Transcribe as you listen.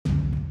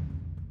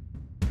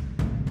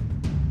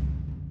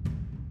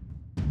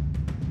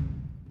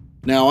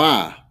Now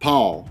I,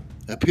 Paul,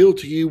 appeal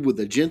to you with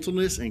the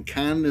gentleness and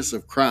kindness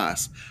of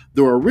Christ,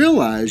 though I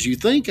realize you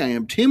think I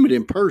am timid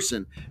in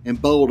person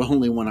and bold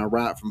only when I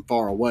write from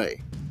far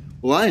away.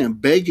 Well, I am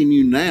begging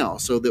you now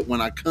so that when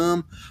I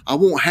come, I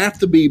won't have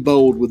to be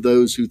bold with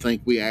those who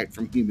think we act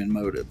from human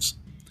motives.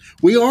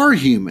 We are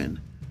human,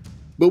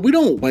 but we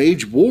don't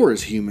wage war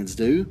as humans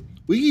do.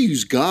 We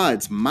use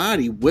God's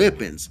mighty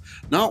weapons,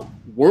 not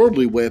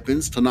worldly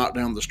weapons, to knock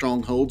down the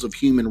strongholds of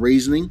human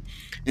reasoning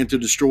and to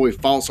destroy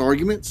false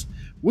arguments.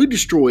 We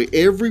destroy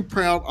every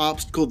proud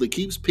obstacle that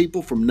keeps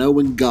people from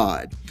knowing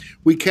God.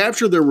 We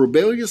capture their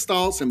rebellious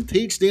thoughts and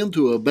teach them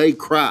to obey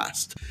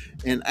Christ.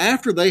 And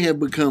after they have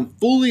become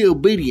fully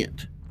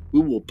obedient, we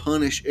will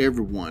punish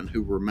everyone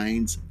who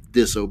remains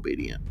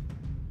disobedient.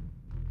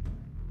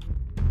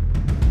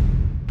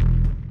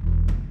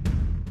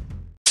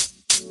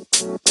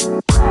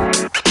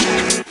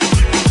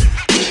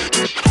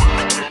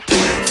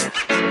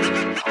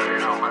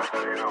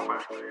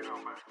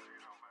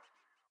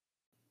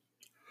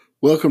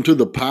 Welcome to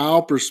the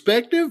Powell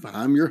Perspective.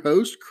 I'm your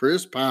host,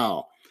 Kris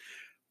Powell.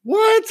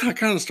 What? I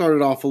kind of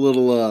started off a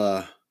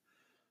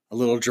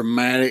little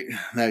dramatic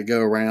that go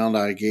around,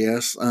 I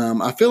guess.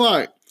 I feel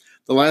like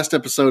the last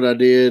episode I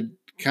did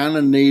kind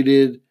of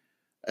needed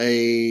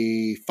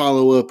a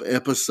follow-up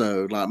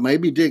episode, like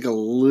maybe dig a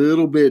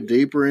little bit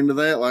deeper into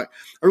that. Like,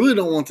 I really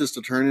don't want this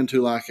to turn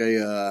into like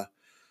a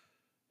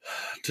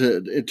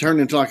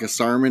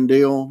sermon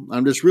deal.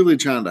 I'm just really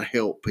trying to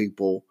help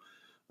people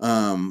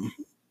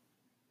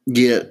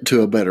get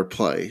to a better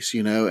place,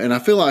 and I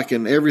feel like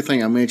in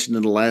everything I mentioned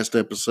in the last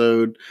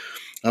episode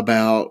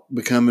about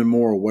becoming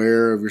more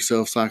aware of your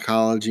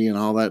self-psychology and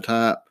all that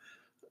type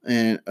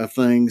and of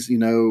things,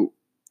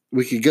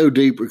 we could go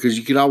deeper because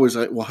you could always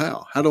say,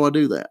 well, how do I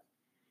do that?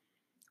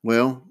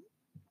 Well,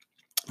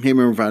 I can't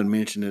remember if I'd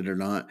mentioned it or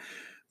not,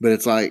 but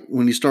it's like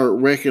when you start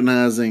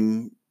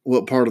recognizing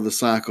what part of the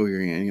cycle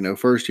you're in,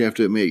 first you have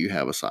to admit you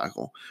have a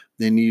cycle.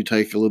 Then you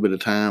take a little bit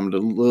of time to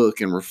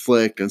look and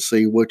reflect and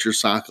see what your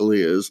cycle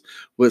is,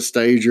 what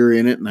stage you're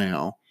in it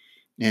now,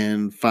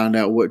 and find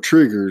out what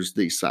triggers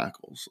these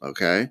cycles.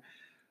 Okay.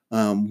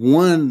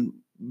 One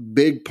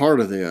big part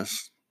of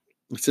this,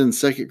 it's in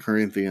 2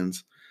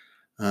 Corinthians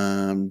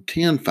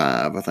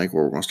 10:5, I think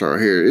we're going to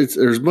start here.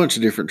 There's a bunch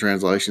of different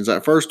translations.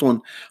 That first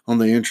one on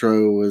the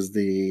intro was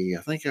I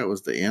think that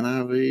was the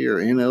NIV or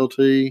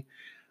NLT.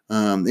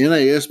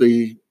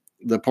 NASB,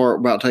 the part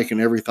about taking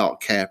every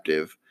thought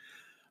captive.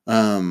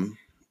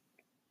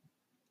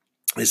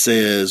 It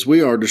says,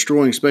 we are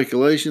destroying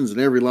speculations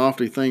and every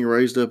lofty thing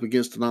raised up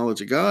against the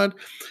knowledge of God,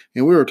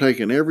 and we are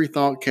taking every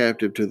thought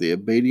captive to the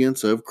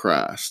obedience of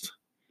Christ.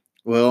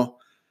 Well,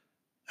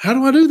 how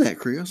do I do that,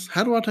 Kris?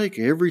 How do I take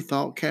every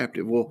thought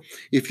captive? Well,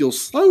 if you'll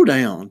slow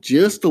down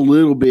just a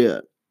little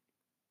bit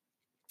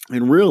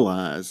and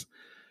realize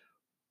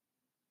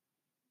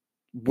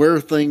where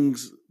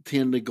things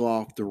tend to go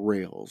off the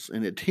rails,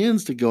 and it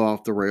tends to go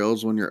off the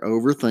rails when you're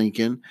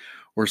overthinking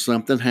or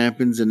something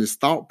happens and this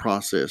thought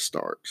process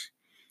starts.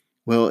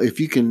 Well, if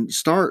you can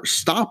start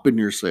stopping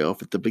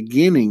yourself at the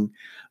beginning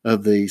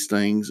of these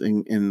things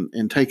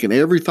and taking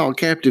every thought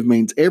captive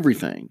means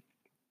everything.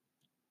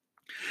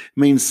 It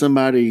means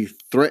somebody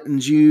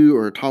threatens you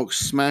or talks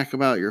smack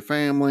about your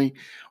family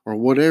or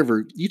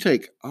whatever. You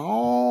take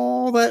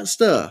all that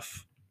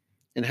stuff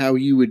and how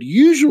you would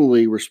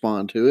usually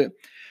respond to it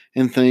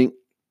and think,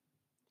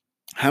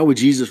 how would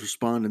Jesus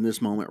respond in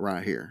this moment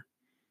right here?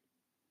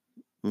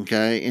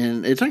 Okay.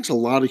 And it takes a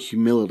lot of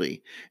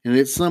humility. And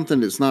it's something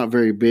that's not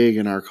very big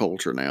in our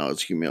culture now,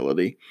 is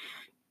humility.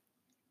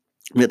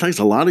 It takes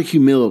a lot of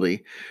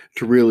humility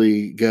to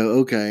really go,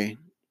 okay,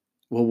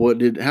 well,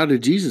 how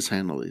did Jesus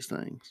handle these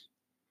things?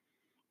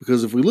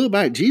 Because if we look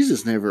back,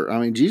 Jesus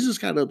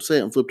got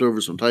upset and flipped over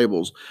some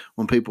tables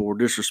when people were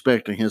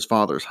disrespecting his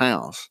Father's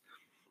house.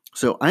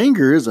 So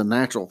anger is a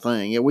natural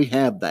thing. Yeah, we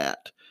have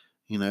that.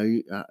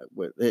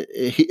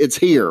 It's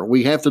here.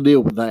 We have to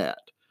deal with that.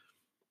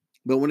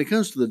 But when it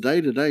comes to the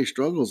day-to-day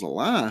struggles of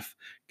life,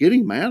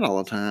 getting mad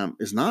all the time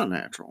is not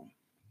natural.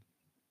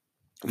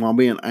 While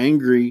being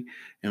angry,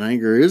 and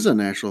anger is a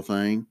natural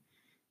thing,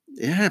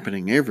 it's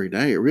happening every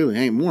day. It really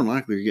ain't. More than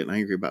likely you're getting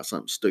angry about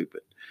something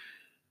stupid.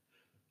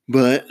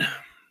 But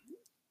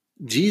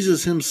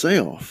Jesus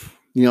himself,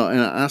 and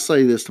I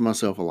say this to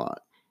myself a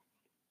lot.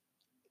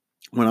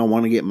 When I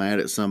want to get mad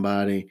at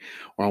somebody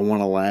or I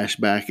want to lash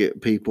back at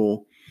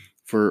people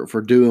for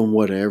doing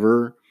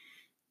whatever,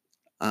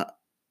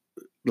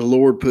 the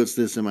Lord puts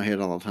this in my head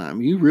all the time.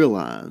 You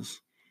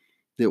realize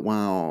that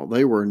while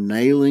they were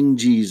nailing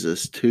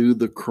Jesus to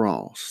the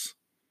cross,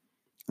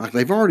 like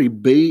they've already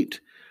beat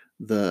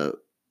the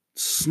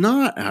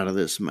snot out of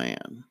this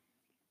man,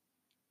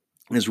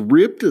 has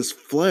ripped his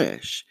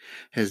flesh,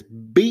 has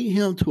beat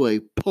him to a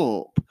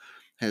pulp,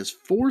 has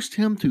forced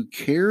him to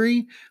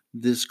carry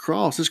this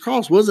cross. This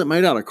cross wasn't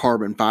made out of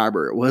carbon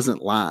fiber. It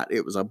wasn't light.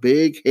 It was a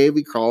big,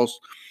 heavy cross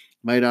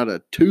made out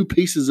of 2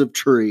 pieces of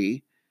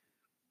tree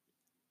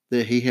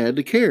that he had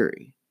to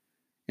carry.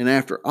 And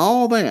after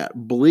all that,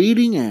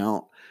 bleeding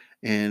out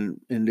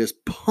and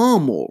just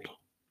pummeled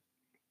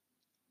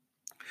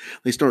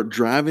They start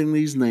driving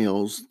these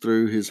nails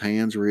through his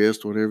hands,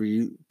 wrist, whatever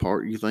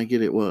part you think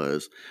it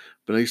was.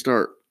 But they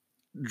start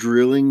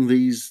drilling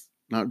these,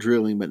 not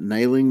drilling, but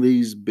nailing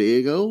these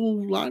big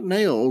old like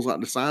nails, like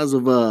the size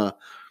of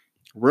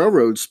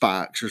railroad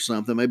spikes or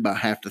something, maybe about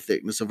half the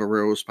thickness of a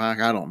railroad spike.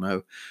 I don't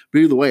know. But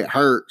either way, it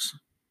hurts.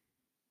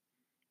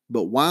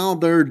 But while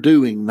they're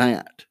doing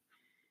that,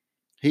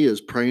 he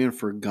is praying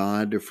for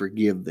God to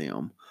forgive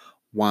them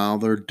while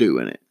they're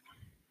doing it.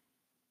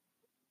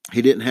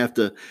 He didn't have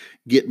to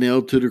get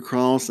nailed to the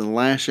cross and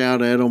lash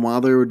out at them while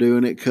they were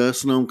doing it,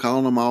 cussing them,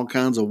 calling them all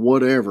kinds of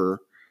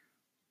whatever.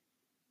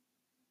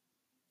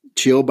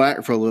 Chill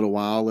back for a little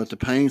while, let the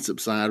pain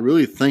subside,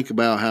 really think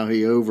about how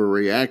he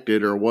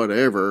overreacted or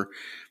whatever,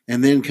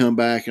 and then come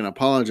back and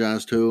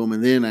apologize to him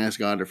and then ask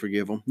God to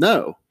forgive him.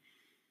 No.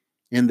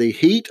 In the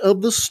heat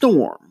of the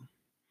storm,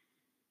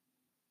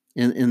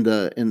 in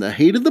the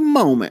heat of the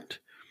moment,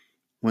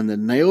 when the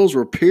nails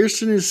were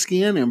piercing his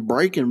skin and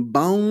breaking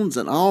bones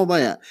and all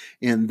that,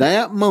 in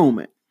that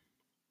moment,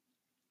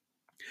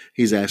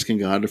 he's asking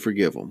God to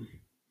forgive them.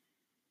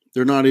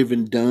 They're not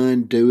even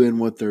done doing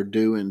what they're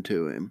doing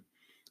to him,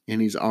 and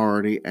he's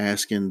already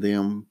asking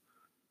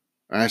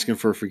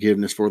for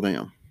forgiveness for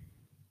them.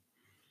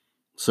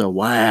 So,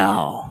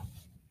 wow.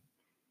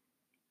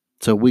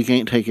 So we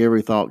can't take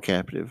every thought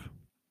captive.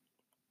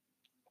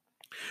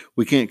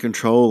 We can't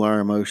control our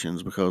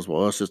emotions because,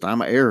 well, it's just,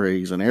 I'm an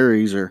Aries, and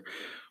Aries are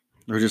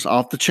just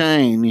off the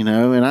chain,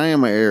 and I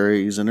am an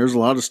Aries, and there's a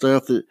lot of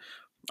stuff that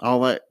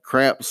all that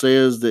crap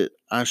says that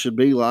I should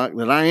be like,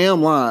 that I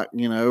am like,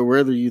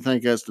 whether you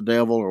think that's the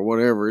devil or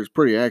whatever, it's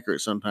pretty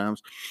accurate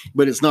sometimes,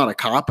 but it's not a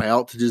cop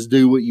out to just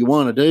do what you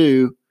want to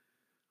do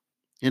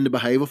and to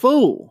behave a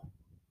fool.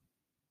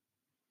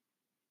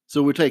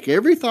 So we take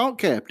every thought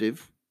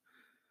captive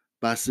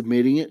by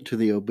submitting it to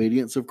the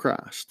obedience of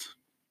Christ.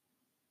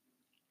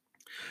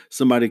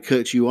 Somebody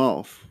cuts you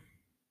off.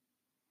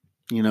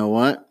 You know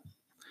what?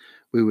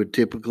 We would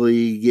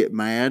typically get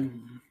mad,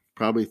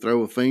 probably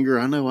throw a finger.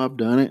 I know I've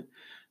done it.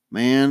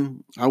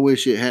 Man, I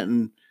wish it had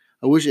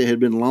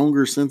been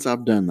longer since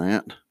I've done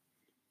that.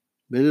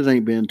 But it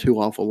ain't been too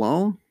awful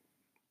long.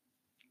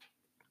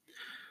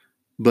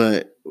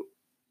 But,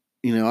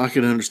 I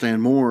could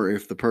understand more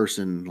if the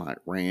person like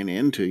ran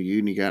into you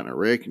and you got in a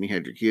wreck and you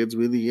had your kids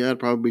with you. Yeah, I'd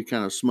probably be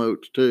kind of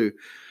smoked too.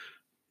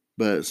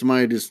 But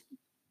somebody just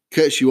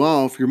cuts you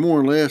off, you're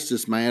more or less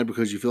just mad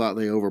because you feel like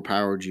they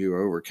overpowered you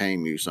or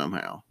overcame you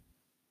somehow.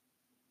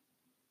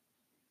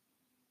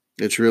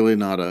 It's really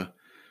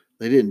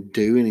they didn't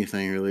do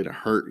anything really to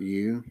hurt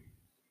you.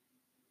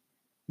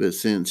 But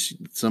since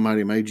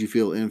somebody made you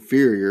feel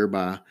inferior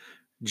by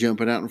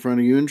jumping out in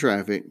front of you in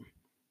traffic,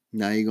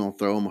 now you're going to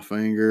throw them a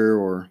finger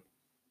or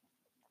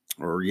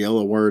yell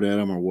a word at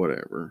them or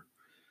whatever.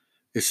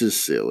 It's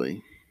just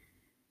silly.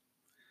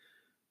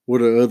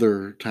 What are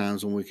other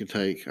times when we can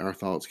take our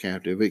thoughts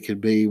captive? It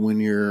could be when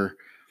you're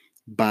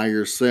by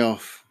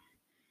yourself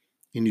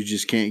and you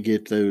just can't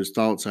get those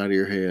thoughts out of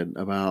your head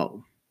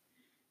about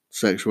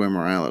sexual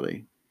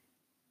immorality.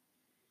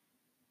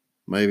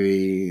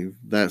 Maybe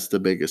that's the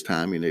biggest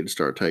time you need to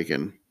start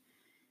taking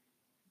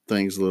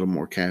things a little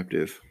more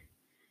captive.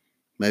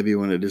 Maybe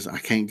when it is, I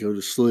can't go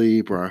to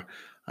sleep, or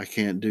I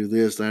can't do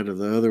this, that, or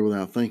the other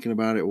without thinking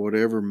about it,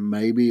 whatever.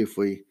 Maybe if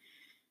we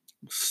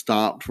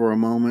stopped for a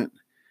moment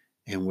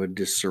and would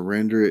just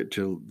surrender it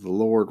to the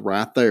Lord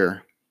right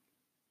there,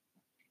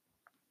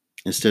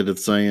 instead of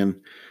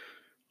saying,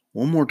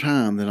 one more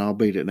time, then I'll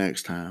beat it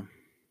next time.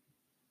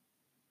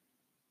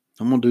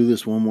 I'm going to do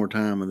this one more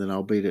time and then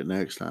I'll beat it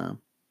next time.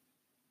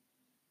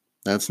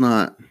 That's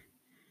part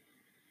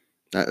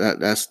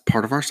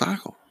of our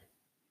cycle.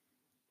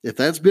 If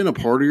that's been a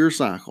part of your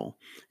cycle,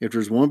 if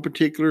there's one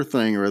particular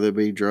thing, whether it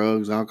be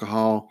drugs,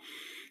 alcohol,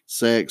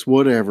 sex,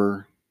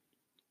 whatever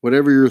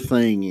your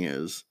thing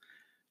is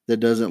that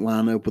doesn't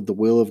line up with the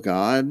will of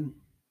God,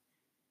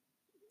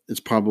 it's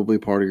probably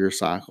part of your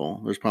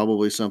cycle. There's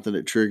probably something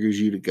that triggers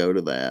you to go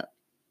to that.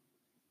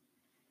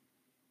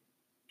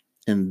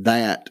 And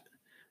that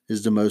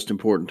is the most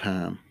important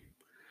time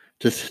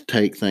to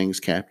take things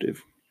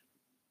captive.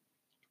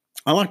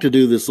 I like to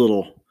do this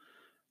little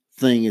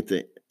thing at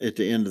the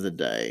end of the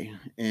day.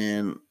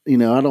 And,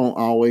 I don't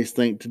always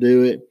think to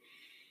do it,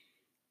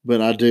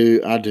 but I do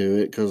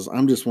it because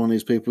I'm just one of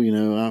these people,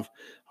 I've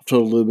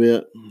told a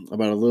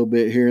little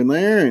bit here and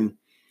there, and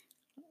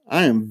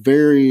I am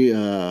very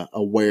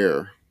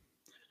aware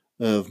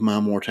of my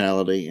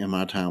mortality and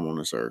my time on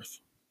this earth.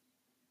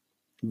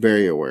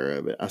 Very aware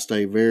of it.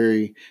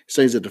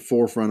 Stays at the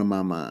forefront of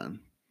my mind.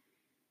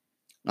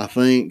 I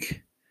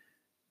think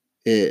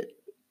it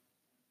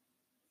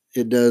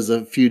does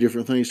a few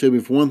different things to me.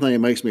 For one thing, it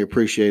makes me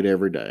appreciate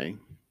every day.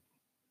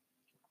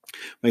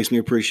 Makes me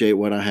appreciate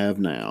what I have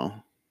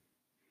now.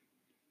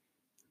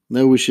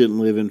 No, we shouldn't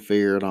live in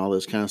fear and all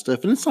this kind of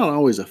stuff. And it's not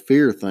always a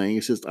fear thing.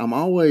 It's just I'm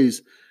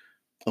always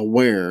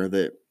aware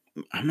that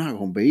I'm not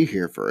going to be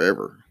here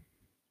forever.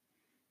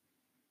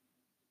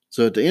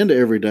 So at the end of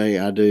every day,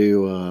 I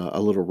do a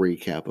little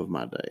recap of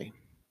my day.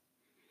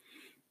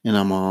 And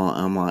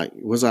I'm like,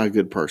 was I a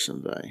good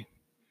person today?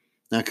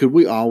 Now, could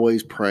we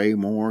always pray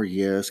more?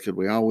 Yes. Could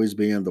we always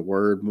be in the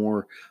Word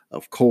more?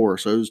 Of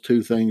course. Those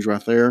two things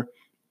right there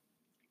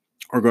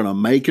are going to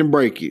make and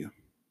break you.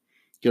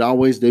 Could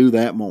always do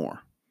that more.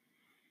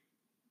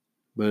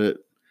 But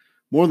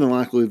more than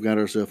likely, we've got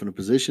ourselves in a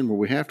position where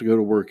we have to go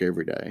to work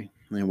every day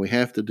and we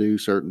have to do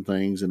certain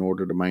things in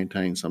order to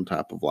maintain some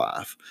type of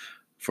life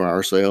for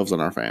ourselves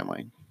and our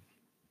family.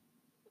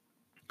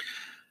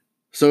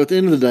 So at the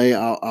end of the day,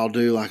 I'll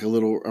do like a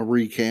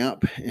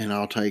recap, and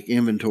I'll take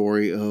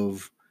inventory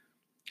of,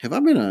 have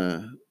I been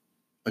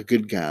a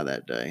good guy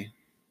that day?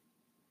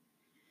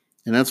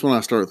 And that's when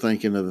I start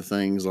thinking of the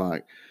things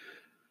like,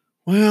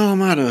 well, I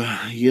might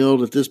have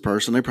yelled at this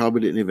person. They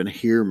probably didn't even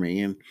hear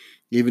me. And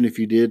even if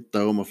you did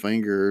throw them a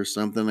finger or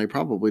something, they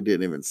probably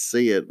didn't even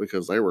see it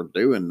because they were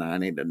doing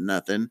 90 to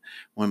nothing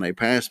when they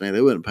passed me.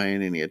 They wasn't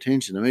paying any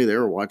attention to me. They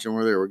were watching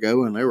where they were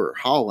going. They were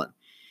hauling.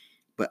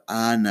 But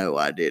I know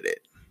I did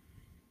it.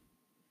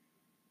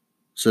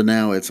 So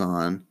now it's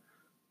on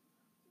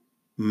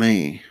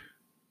me.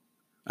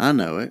 I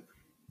know it.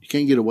 You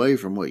can't get away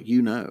from what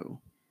you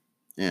know.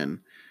 And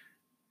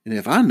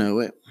if I know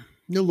it,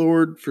 the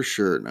Lord for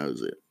sure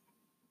knows it.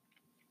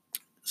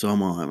 So I'm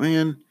like,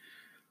 man,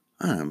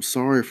 I am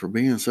sorry for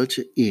being such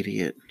an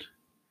idiot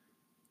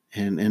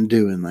and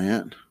doing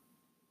that.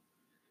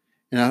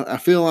 And I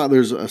feel like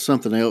there's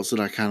something else that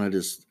I kind of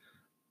just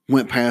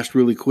went past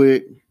really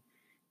quick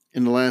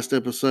in the last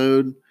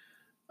episode.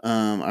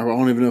 I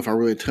don't even know if I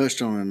really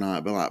touched on it or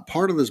not, but like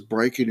part of this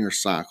breaking your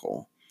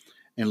cycle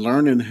and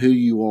learning who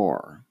you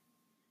are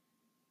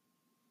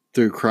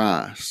through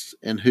Christ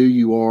and who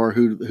you are,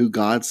 who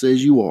God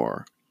says you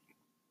are,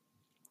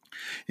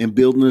 and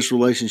building this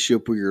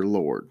relationship with your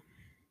Lord,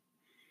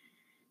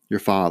 your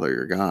Father,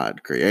 your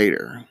God,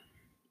 Creator.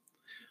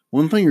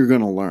 One thing you're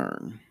going to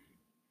learn,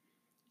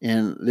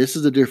 and this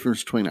is the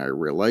difference between a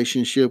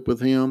relationship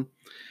with Him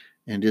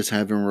and just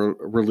having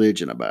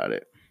religion about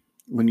it.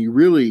 When you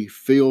really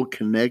feel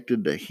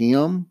connected to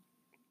Him,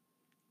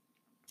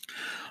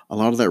 a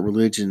lot of that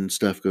religion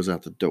stuff goes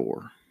out the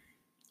door.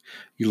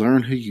 You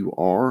learn who you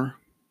are.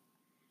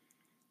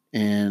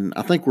 And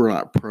I think we're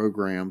like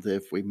programmed that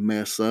if we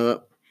mess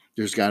up,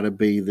 there's got to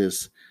be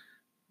this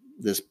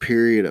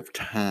period of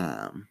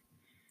time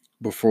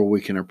before we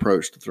can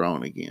approach the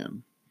throne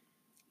again.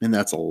 And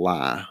that's a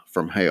lie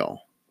from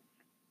hell.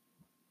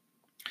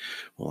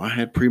 Well, I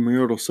had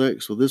premarital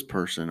sex with this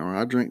person, or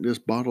I drank this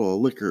bottle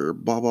of liquor,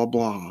 blah, blah,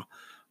 blah.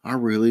 I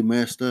really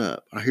messed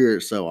up. I hear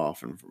it so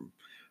often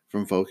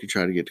from folk who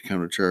try to get to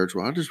come to church.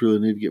 Well, I just really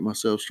need to get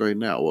myself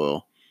straightened out.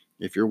 Well,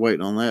 if you're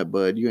waiting on that,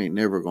 bud, you ain't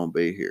never going to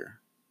be here.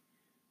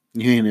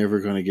 You ain't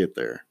ever going to get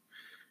there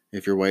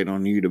if you're waiting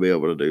on you to be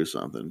able to do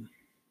something.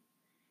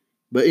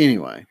 But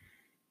anyway,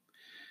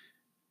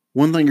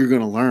 one thing you're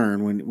going to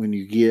learn when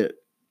you get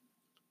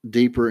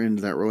deeper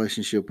into that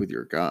relationship with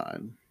your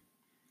God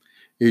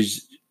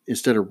is,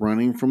 instead of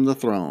running from the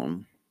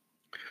throne,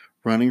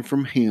 running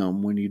from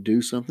Him when you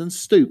do something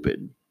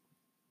stupid,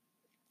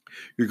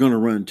 you're going to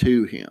run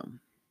to Him.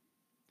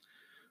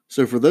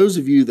 So for those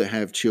of you that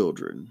have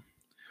children,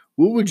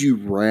 what would you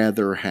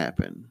rather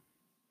happen?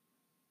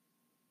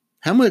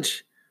 How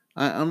much,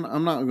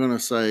 I'm not going to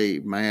say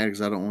mad,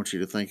 because I don't want you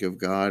to think of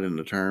God in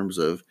the terms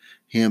of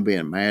Him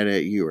being mad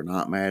at you or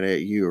not mad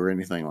at you or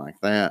anything like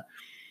that.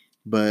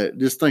 But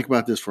just think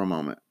about this for a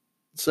moment.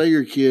 Say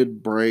your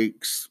kid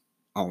breaks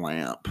a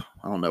lamp.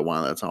 I don't know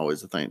why that's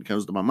always the thing that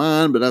comes to my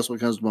mind, but that's what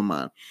comes to my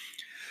mind.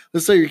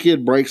 Let's say your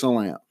kid breaks a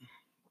lamp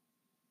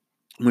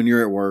when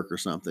you're at work or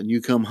something.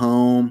 You come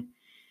home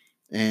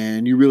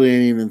and you really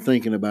ain't even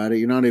thinking about it.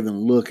 You're not even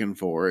looking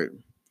for it.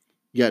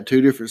 You got two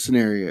different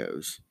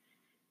scenarios.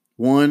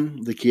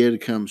 One, the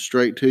kid comes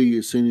straight to you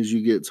as soon as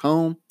you get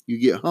home,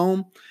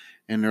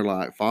 and they're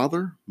like,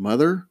 Father,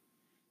 Mother,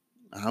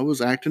 I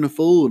was acting a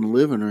fool in the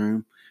living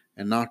room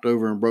and knocked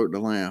over and broke the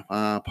lamp.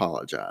 I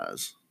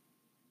apologize.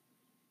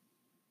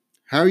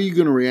 How are you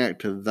going to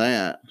react to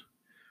that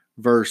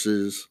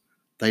versus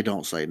they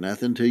don't say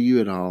nothing to you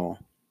at all?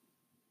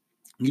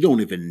 You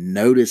don't even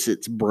notice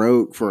it's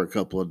broke for a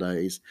couple of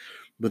days,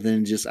 but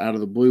then just out of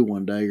the blue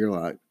one day, you're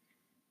like,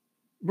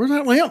 where'd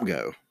that lamp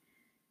go?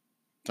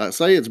 Like,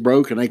 say it's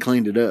broke and they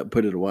cleaned it up,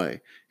 put it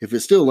away. If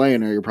it's still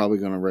laying there, you're probably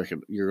going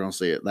to you're going to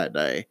see it that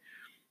day.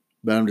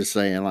 But I'm just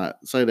saying, like,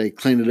 say they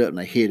cleaned it up and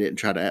they hid it and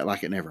tried to act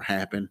like it never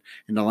happened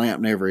and the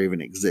lamp never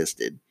even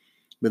existed.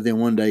 But then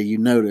one day you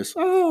notice,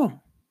 oh,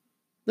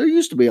 there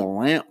used to be a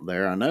lamp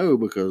there. I know,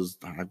 because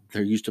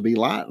there used to be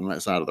light on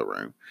that side of the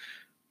room.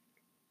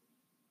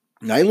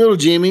 Hey, little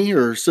Jimmy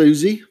or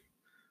Susie,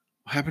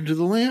 what happened to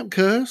the lamp,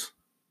 cuz?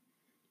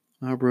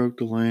 I broke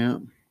the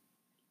lamp.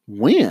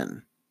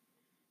 When?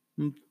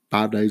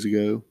 5 days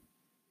ago.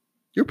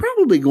 You're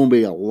probably going to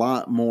be a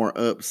lot more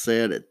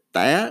upset at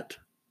that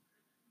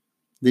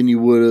than you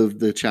would have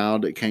the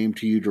child that came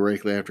to you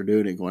directly after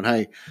doing it going,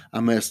 hey, I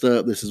messed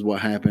up. This is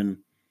what happened.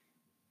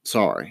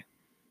 Sorry.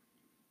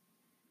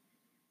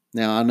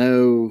 Now, I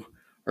know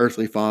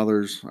earthly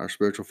fathers, our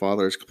spiritual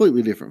father, is a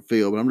completely different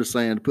field, but I'm just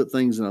saying to put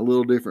things in a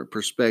little different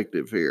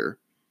perspective here.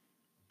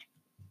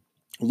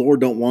 The Lord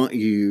don't want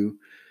you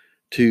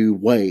to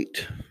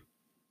wait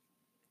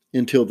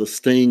until the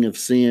sting of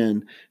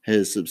sin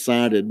has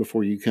subsided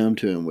before you come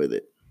to him with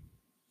it,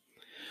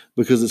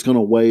 because it's going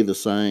to weigh the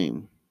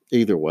same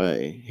either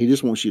way. He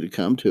just wants you to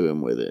come to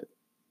him with it.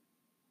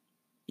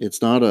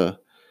 It's not a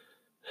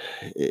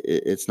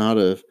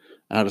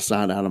out of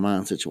sight, out of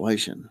mind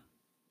situation.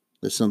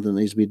 It's something that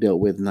needs to be dealt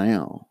with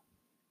now.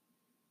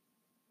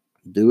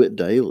 Do it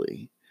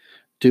daily.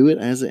 Do it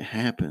as it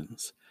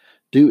happens.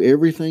 Do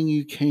everything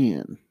you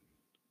can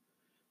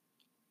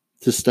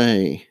to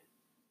stay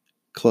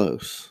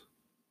close.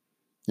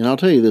 And I'll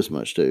tell you this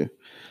much too.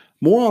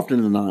 More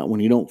often than not, when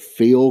you don't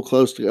feel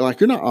close to, like,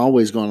 you're not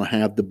always going to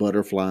have the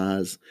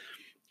butterflies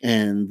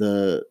and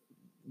the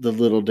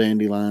little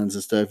dandelions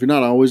and stuff. You're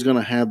not always going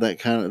to have that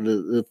kind of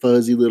the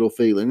fuzzy little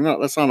feeling.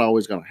 That's not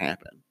always going to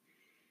happen.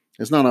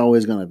 It's not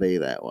always going to be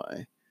that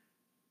way.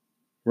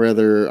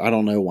 Rather, I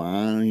don't know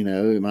why,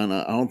 it might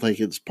not, I don't think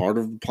it's part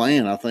of the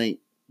plan. I think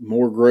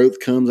more growth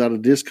comes out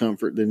of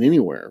discomfort than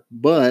anywhere.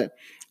 But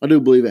I do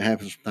believe it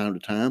happens from time to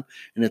time.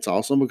 And it's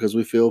awesome because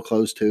we feel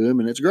close to him,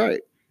 and it's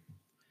great.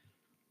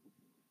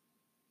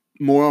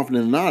 More often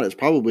than not, it's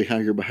probably how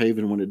you're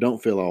behaving when it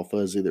don't feel all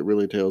fuzzy that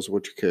really tells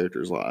what your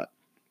character's like.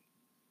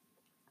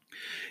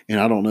 And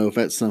I don't know if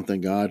that's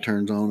something God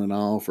turns on and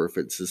off, or if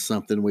it's just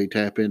something we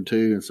tap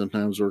into and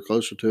sometimes we're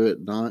closer to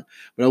it, not.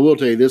 But I will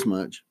tell you this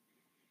much.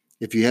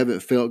 If you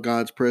haven't felt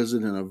God's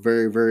presence in a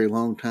very, very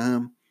long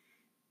time,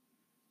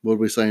 what did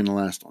we say in the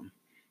last one?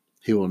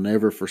 He will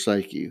never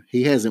forsake you.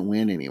 He hasn't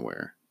went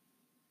anywhere.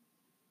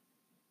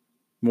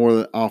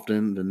 More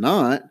often than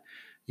not,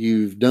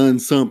 you've done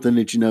something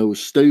that you know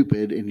is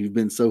stupid, and you've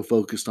been so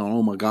focused on,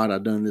 oh my God,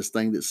 I've done this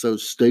thing that's so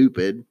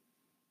stupid.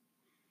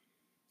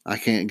 I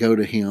can't go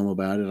to him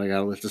about it. I got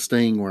to let the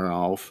sting wear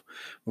off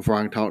before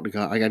I can talk to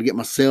God. I got to get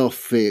myself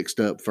fixed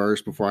up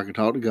first before I can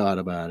talk to God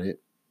about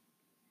it.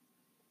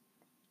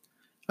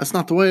 That's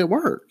not the way it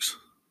works.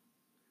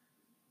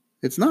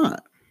 It's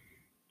not.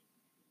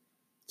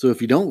 So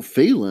if you don't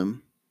feel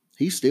him,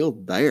 he's still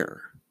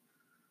there.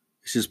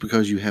 It's just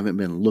because you haven't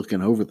been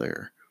looking over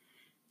there.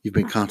 You've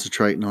been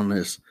concentrating on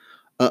this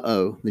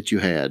that you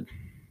had.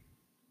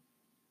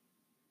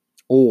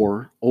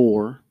 Or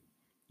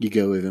you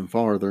go even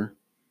farther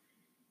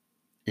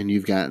and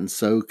you've gotten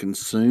so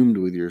consumed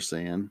with your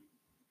sin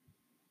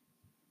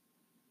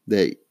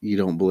that you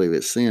don't believe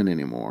it's sin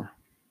anymore.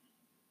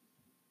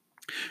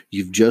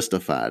 You've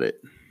justified it,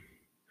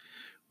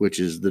 which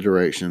is the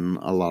direction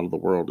a lot of the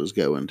world is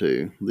going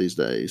to these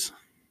days.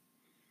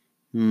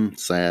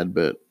 Sad,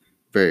 but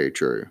very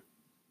true.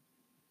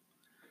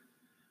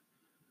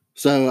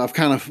 So I've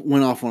kind of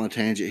went off on a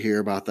tangent here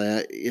about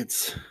that.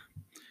 It's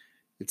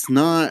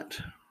not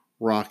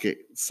rocket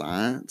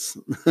science.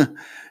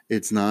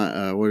 It's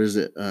not,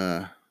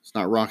 it's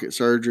not rocket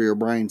surgery or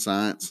brain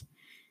science.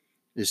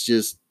 It's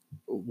just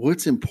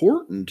what's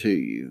important to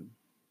you.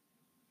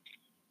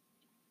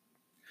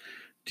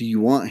 Do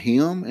you want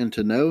him and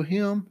to know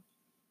him?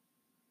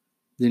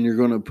 Then you're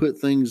going to put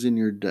things in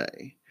your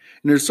day.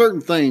 And there's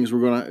certain things we're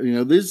going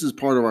to, this is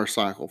part of our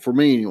cycle. For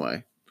me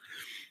anyway.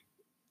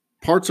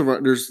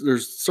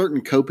 There's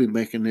certain coping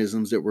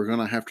mechanisms that we're going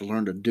to have to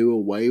learn to do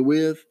away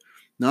with.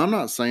 Now, I'm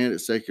not saying that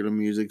secular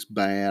music's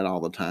bad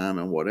all the time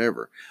and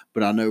whatever,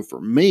 but I know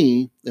for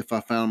me, if I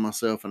found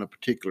myself in a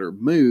particular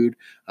mood,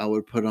 I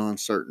would put on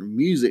certain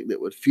music that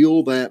would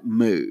fuel that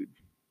mood.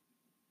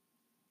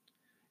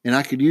 And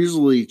I could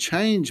usually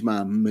change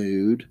my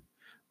mood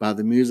by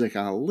the music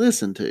I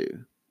listen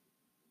to.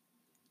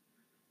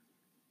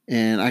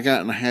 And I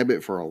got in a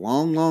habit for a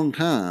long, long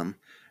time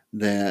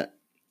that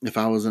if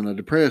I was in a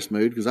depressed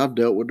mood, because I've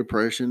dealt with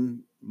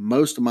depression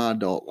most of my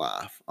adult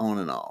life, on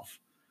and off.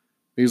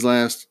 These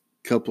last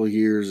couple of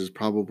years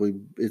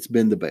it's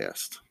been the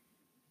best.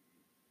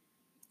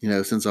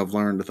 Since I've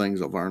learned the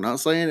things I've learned. Not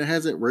saying it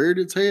hasn't reared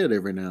its head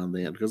every now and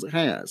then, because it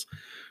has.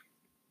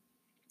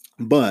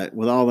 But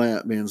with all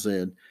that being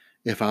said,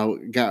 if I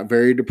got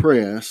very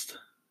depressed,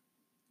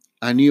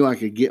 I knew I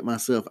could get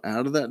myself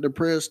out of that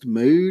depressed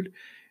mood.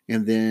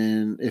 And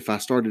then if I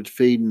started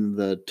feeding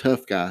the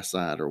tough guy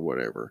side or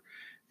whatever,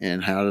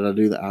 and how did I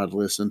do that? I'd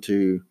listen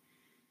to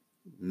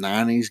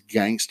 90s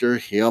gangster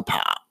hip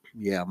hop.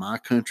 Yeah, my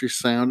country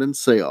sounding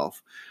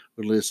self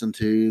would listen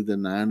to the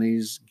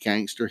 90s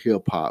gangster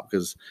hip hop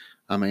because,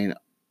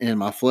 in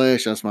my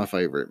flesh, that's my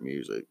favorite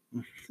music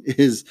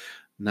is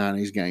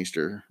 90s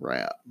gangster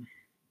rap.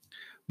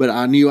 But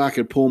I knew I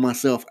could pull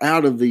myself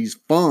out of these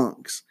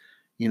funks.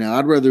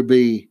 I'd rather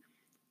be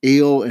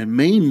ill and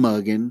mean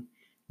mugging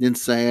than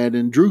sad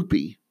and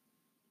droopy.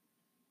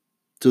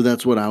 So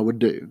that's what I would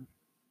do.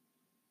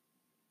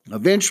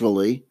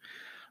 Eventually,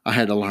 I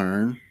had to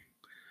learn,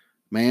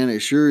 man, it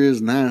sure is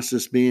nice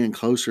just being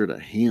closer to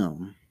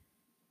him.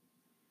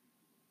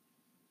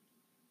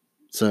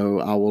 So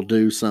I will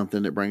do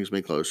something that brings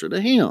me closer to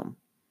him.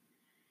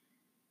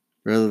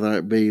 Whether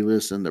that be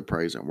listening to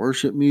praise and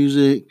worship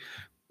music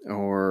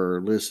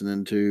or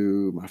listening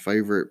to my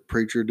favorite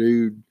preacher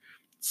dude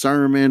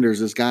sermon. There's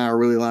this guy I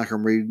really like.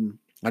 I'm reading.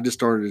 I just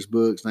started his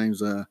book. His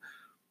name's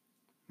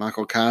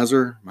Michael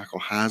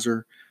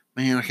Heiser.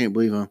 Man, I can't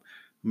believe I'm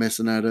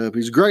messing that up.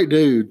 He's a great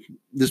dude.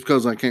 Just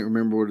because I can't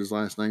remember what his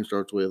last name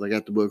starts with. I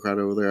got the book right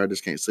over there. I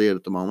just can't see it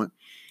at the moment.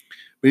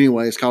 But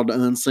anyway, it's called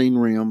The Unseen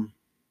Rim.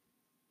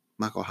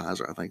 Michael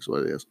Heiser, I think is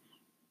what it is.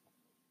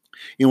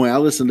 Anyway, I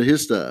listen to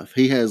his stuff.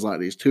 He has like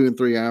these 2 and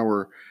 3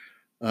 hour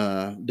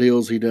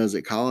deals he does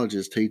at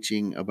colleges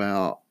teaching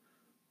about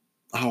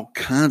all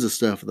kinds of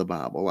stuff of the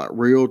Bible, like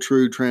real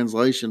true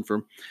translation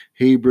from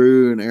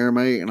Hebrew and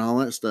Aramaic and all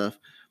that stuff.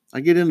 I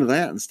get into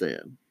that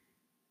instead.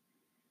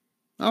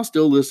 I'll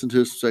still listen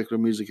to some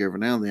secular music every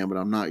now and then, but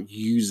I'm not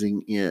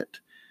using it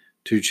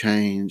to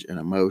change an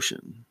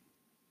emotion.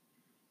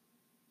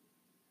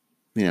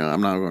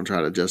 I'm not going to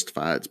try to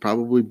justify it. It's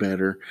probably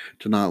better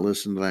to not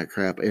listen to that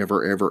crap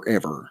ever, ever,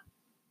 ever.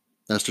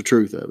 That's the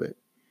truth of it.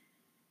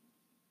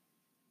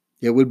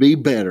 It would be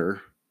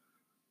better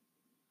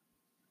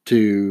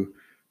to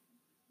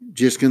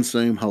just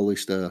consume holy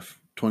stuff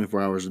 24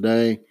 hours a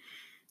day,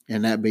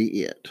 and that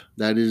be it.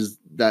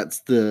 That's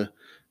the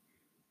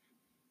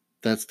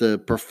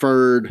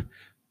preferred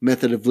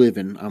method of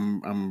living.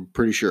 I'm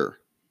pretty sure.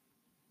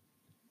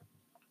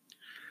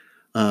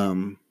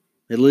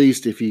 At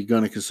least if you're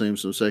going to consume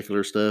some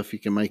secular stuff, you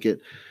can make it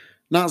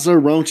not so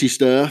raunchy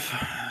stuff.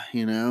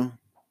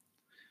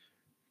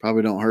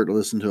 Probably don't hurt to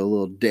listen to a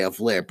little Def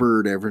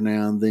Leppard every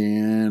now and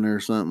then or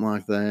something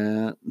like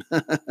that.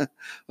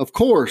 Of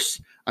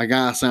course, a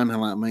guy sounding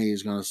like me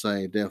is going to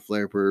say Def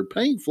Leppard,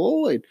 Pink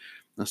Floyd.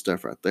 That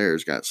stuff right there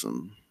has got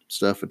some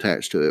stuff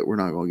attached to it. We're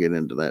not going to get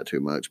into that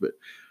too much. But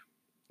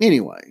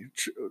anyway,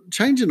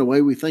 changing the way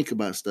we think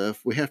about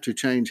stuff, we have to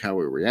change how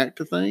we react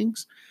to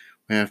things.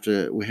 We have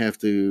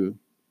to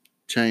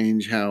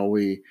change how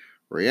we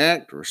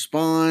react,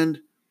 respond,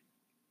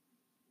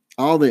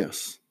 all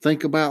this.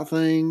 Think about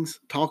things,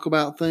 talk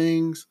about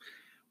things.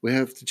 We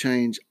have to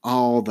change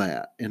all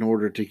that in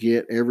order to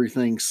get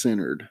everything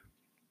centered.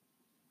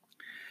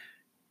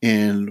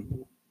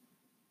 And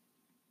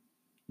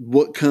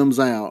what comes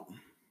out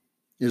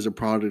is a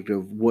product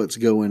of what's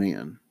going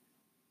in.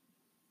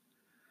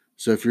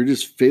 So if you're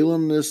just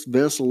filling this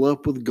vessel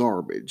up with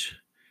garbage,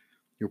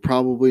 you're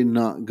probably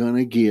not going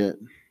to get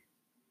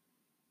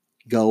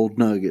gold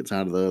nuggets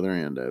out of the other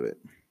end of it.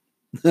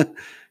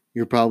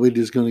 You're probably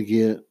just going to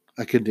get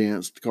a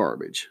condensed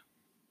garbage.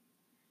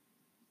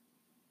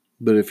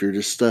 But if you're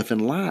just stuffing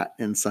light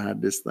inside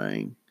this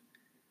thing,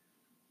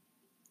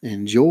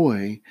 and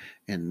joy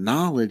and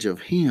knowledge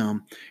of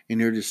Him, and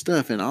you're just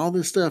stuffing all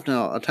this stuff.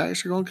 Now,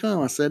 attacks are going to come.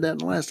 I said that in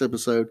the last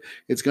episode.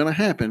 It's going to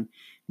happen.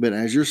 But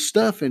as you're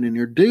stuffing and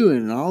you're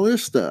doing all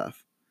this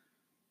stuff,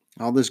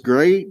 all this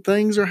great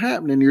things are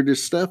happening, you're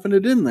just stuffing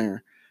it in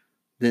there,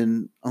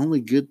 then only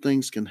good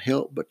things can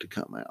help but to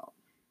come out.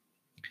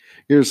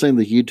 You ever seen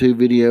the YouTube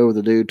video where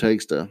the dude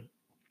takes the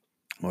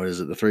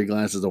 3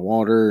 glasses of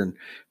water and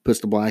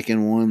puts the black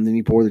in one, then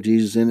you pour the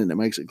Jesus in it and it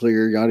makes it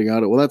clear, yada,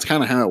 yada. Well, that's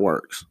kind of how it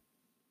works.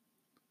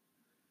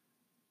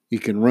 You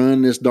can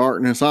run this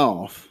darkness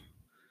off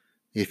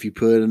if you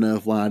put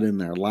enough light in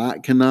there.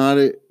 Light cannot,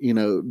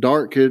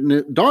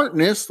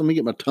 darkness, let me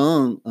get my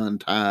tongue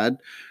untied.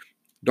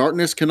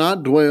 Darkness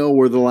cannot dwell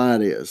where the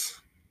light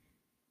is.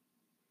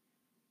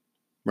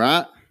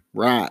 Right?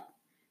 Right.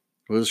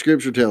 What does the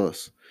scripture tell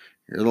us?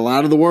 You're the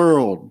light of the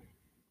world.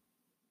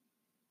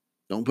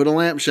 Don't put a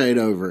lampshade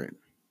over it.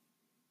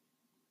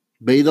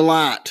 Be the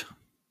light.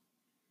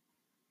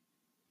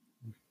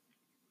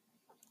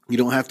 You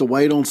don't have to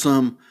wait on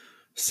some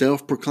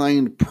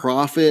self-proclaimed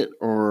prophet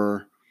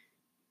or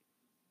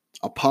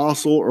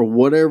apostle or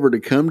whatever to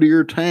come to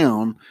your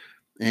town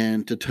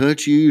and to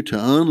touch you, to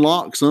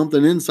unlock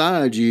something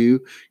inside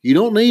you. You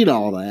don't need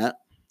all that.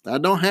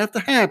 That don't have to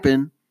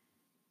happen.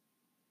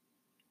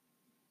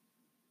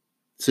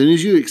 As soon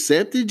as you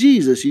accepted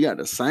Jesus, you got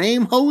the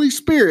same Holy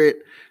Spirit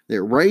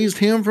that raised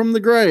him from the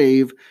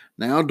grave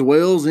now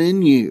dwells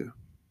in you.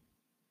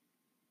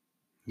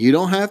 You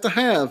don't have to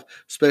have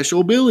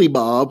special Billy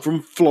Bob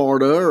from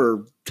Florida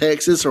or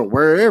Texas or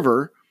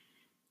wherever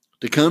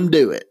to come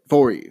do it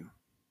for you.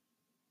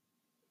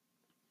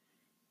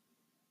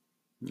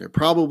 They're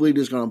probably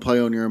just going to play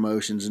on your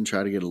emotions and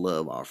try to get a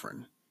love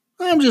offering.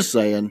 I'm just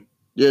saying.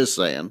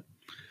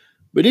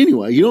 But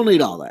anyway, you don't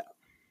need all that.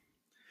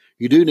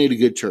 You do need a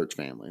good church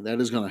family.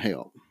 That is going to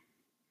help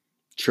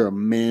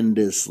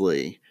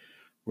tremendously.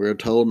 We're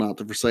told not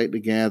to forsake the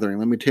gathering.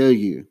 Let me tell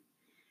you,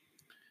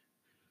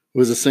 it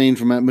was a scene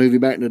from that movie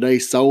back in the day,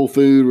 Soul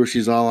Food, where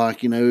she's all like,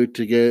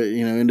 to get,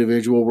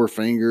 individual, we're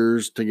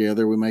fingers,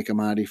 together we make a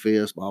mighty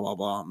fist, blah, blah,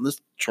 blah. And this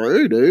is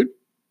true, dude,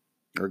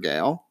 or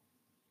gal.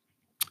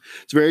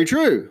 It's very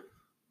true.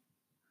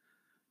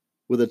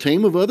 With a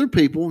team of other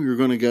people, you're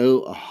going to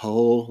go a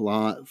whole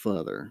lot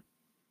further.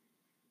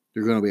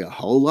 You're going to be a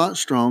whole lot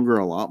stronger,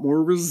 a lot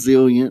more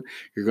resilient.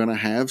 You're going to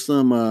have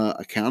some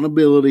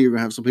accountability. You're going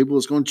to have some people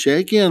that's going to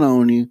check in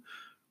on you.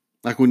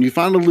 Like when you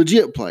find a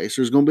legit place,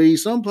 there's going to be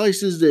some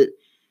places that,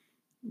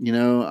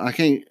 I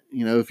can't,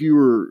 if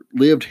you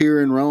lived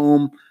here in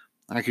Rome,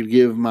 I could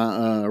give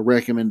my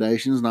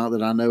recommendations. Not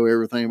that I know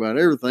everything about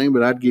everything,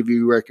 but I'd give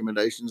you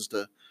recommendations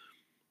to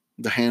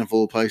the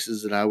handful of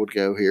places that I would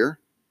go here.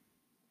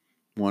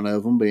 one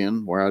of them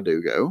being where I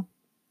do go,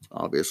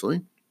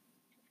 obviously.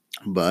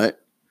 But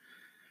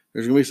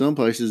there's going to be some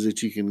places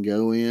that you can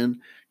go in,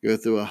 go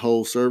through a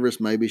whole service,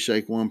 maybe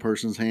shake one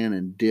person's hand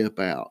and dip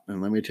out.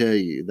 And let me tell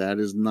you, that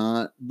is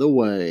not the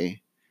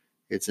way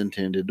it's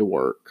intended to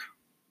work.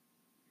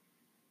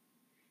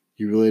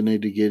 You really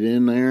need to get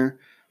in there,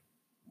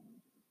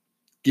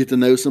 get to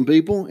know some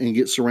people, and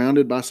get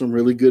surrounded by some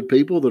really good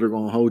people that are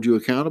going to hold you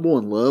accountable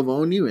and love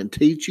on you and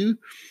teach you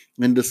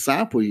and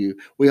disciple you.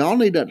 We all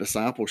need that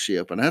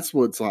discipleship. And that's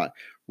what's like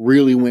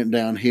really went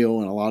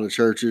downhill in a lot of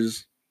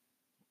churches.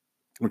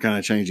 We're kind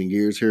of changing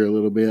gears here a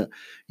little bit,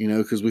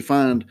 because we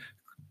find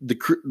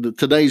the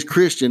today's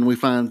Christian, we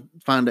find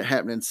it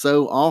happening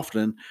so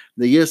often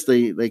that yes,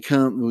 they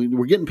come,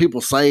 we're getting people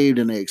saved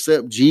and they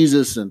accept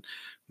Jesus, and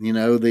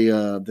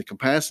the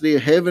capacity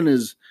of heaven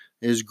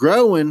is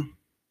growing,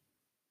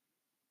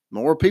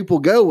 more people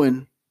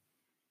going,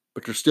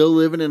 but they're still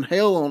living in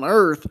hell on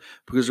earth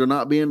because they're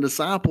not being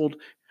discipled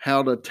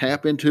how to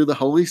tap into the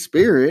Holy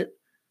Spirit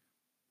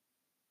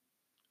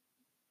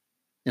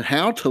and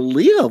how to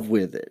live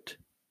with it.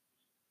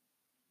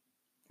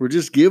 We're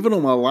just giving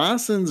them a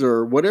license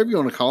or whatever you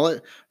want to call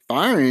it,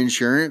 fire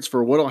insurance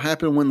for what will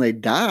happen when they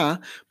die,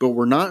 but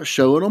we're not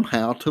showing them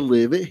how to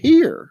live it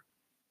here.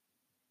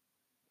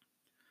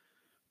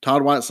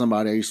 Todd White's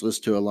somebody I used to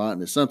listen to a lot,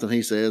 and it's something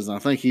he says, and I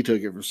think he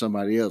took it from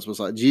somebody else. It was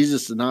like,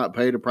 Jesus did not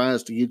pay the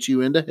price to get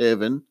you into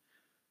heaven,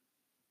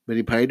 but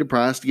he paid the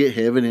price to get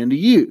heaven into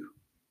you.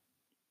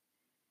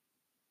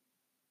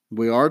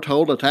 We are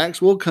told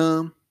attacks will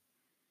come.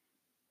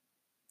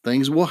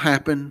 Things will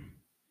happen.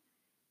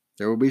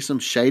 There will be some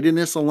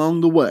shadiness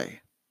along the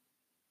way.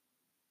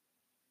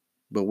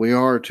 But we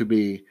are to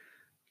be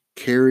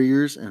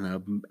carriers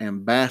and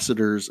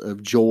ambassadors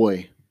of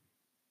joy.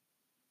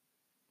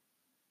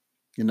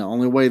 And the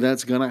only way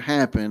that's going to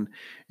happen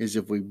is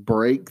if we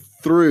break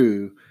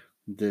through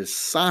this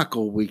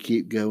cycle we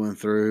keep going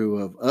through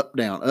of up,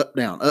 down, up,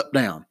 down, up,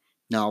 down.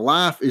 Now,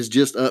 life is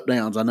just up,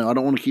 downs. I know I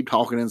don't want to keep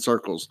talking in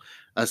circles.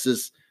 That's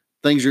just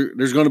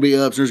there's going to be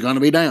ups, there's going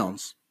to be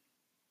downs.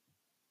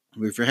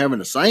 If you're having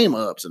the same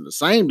ups and the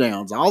same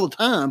downs all the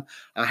time,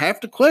 I have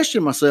to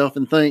question myself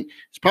and think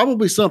it's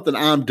probably something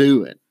I'm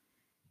doing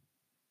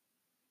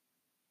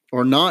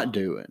or not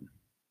doing.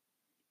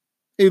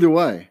 Either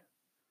way,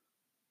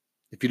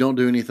 if you don't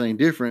do anything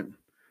different,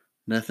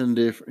 nothing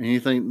different,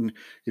 anything.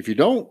 If you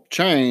don't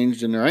change,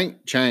 then there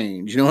ain't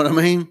change. You know what I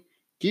mean?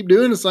 Keep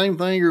doing the same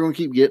thing, you're going to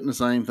keep getting the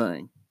same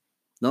thing.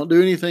 Don't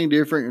do anything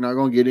different, you're not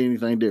going to get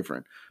anything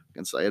different. I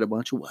can say it a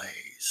bunch of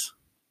ways.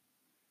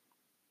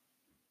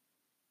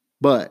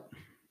 But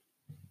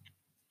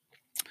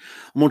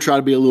I'm going to try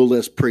to be a little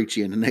less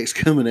preachy in the next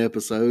coming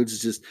episodes.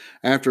 It's just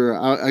after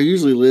I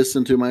usually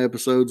listen to my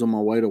episodes on my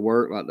way to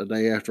work, like the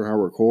day after I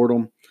record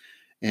them.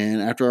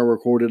 And after I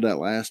recorded that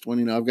last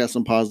one, I've got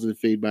some positive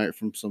feedback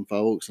from some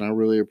folks, and I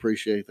really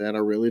appreciate that. I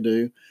really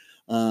do.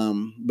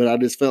 But I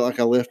just felt like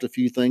I left a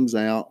few things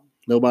out.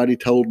 Nobody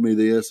told me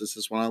this. It's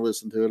just when I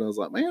listened to it, I was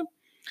like, man,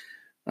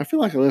 I feel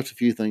like I left a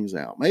few things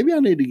out. Maybe I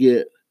need to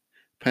get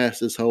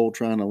past this whole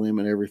trying to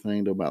limit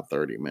everything to about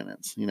 30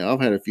 minutes. I've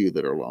had a few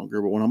that are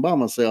longer, but when I'm by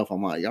myself,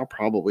 I'm like, y'all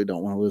probably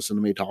don't want to listen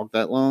to me talk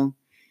that long.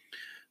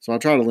 So I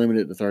try to limit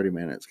it to 30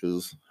 minutes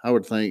because I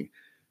would think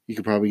you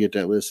could probably get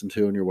that listened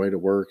to on your way to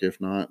work. If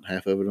not,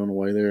 half of it on the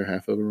way there,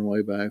 half of it on the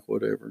way back,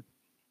 whatever.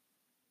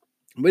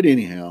 But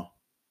anyhow,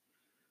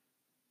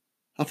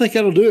 I think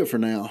that'll do it for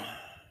now.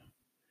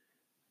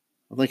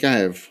 I think I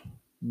have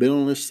been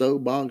on this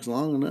soapbox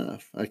long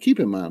enough. Keep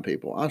in mind,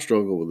 people, I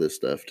struggle with this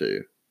stuff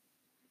too.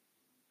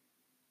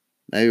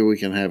 Maybe we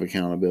can have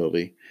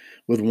accountability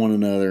with one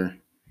another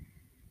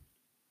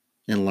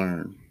and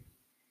learn.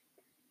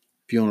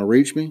 If you want to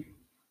reach me,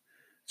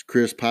 it's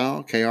Kris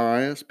Pyle,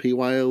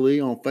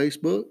 KRISPYLE on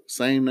Facebook.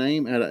 Same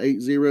name, add an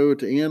 80 at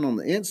the end on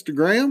the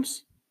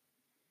Instagrams.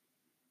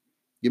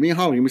 Give me a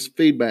holler, give me some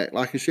feedback,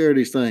 like and share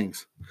these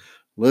things.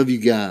 Love you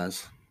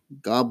guys.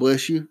 God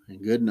bless you,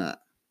 and good night.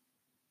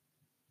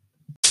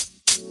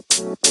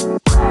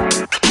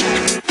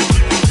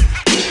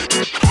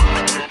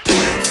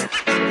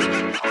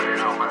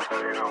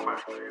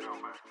 You know,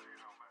 man.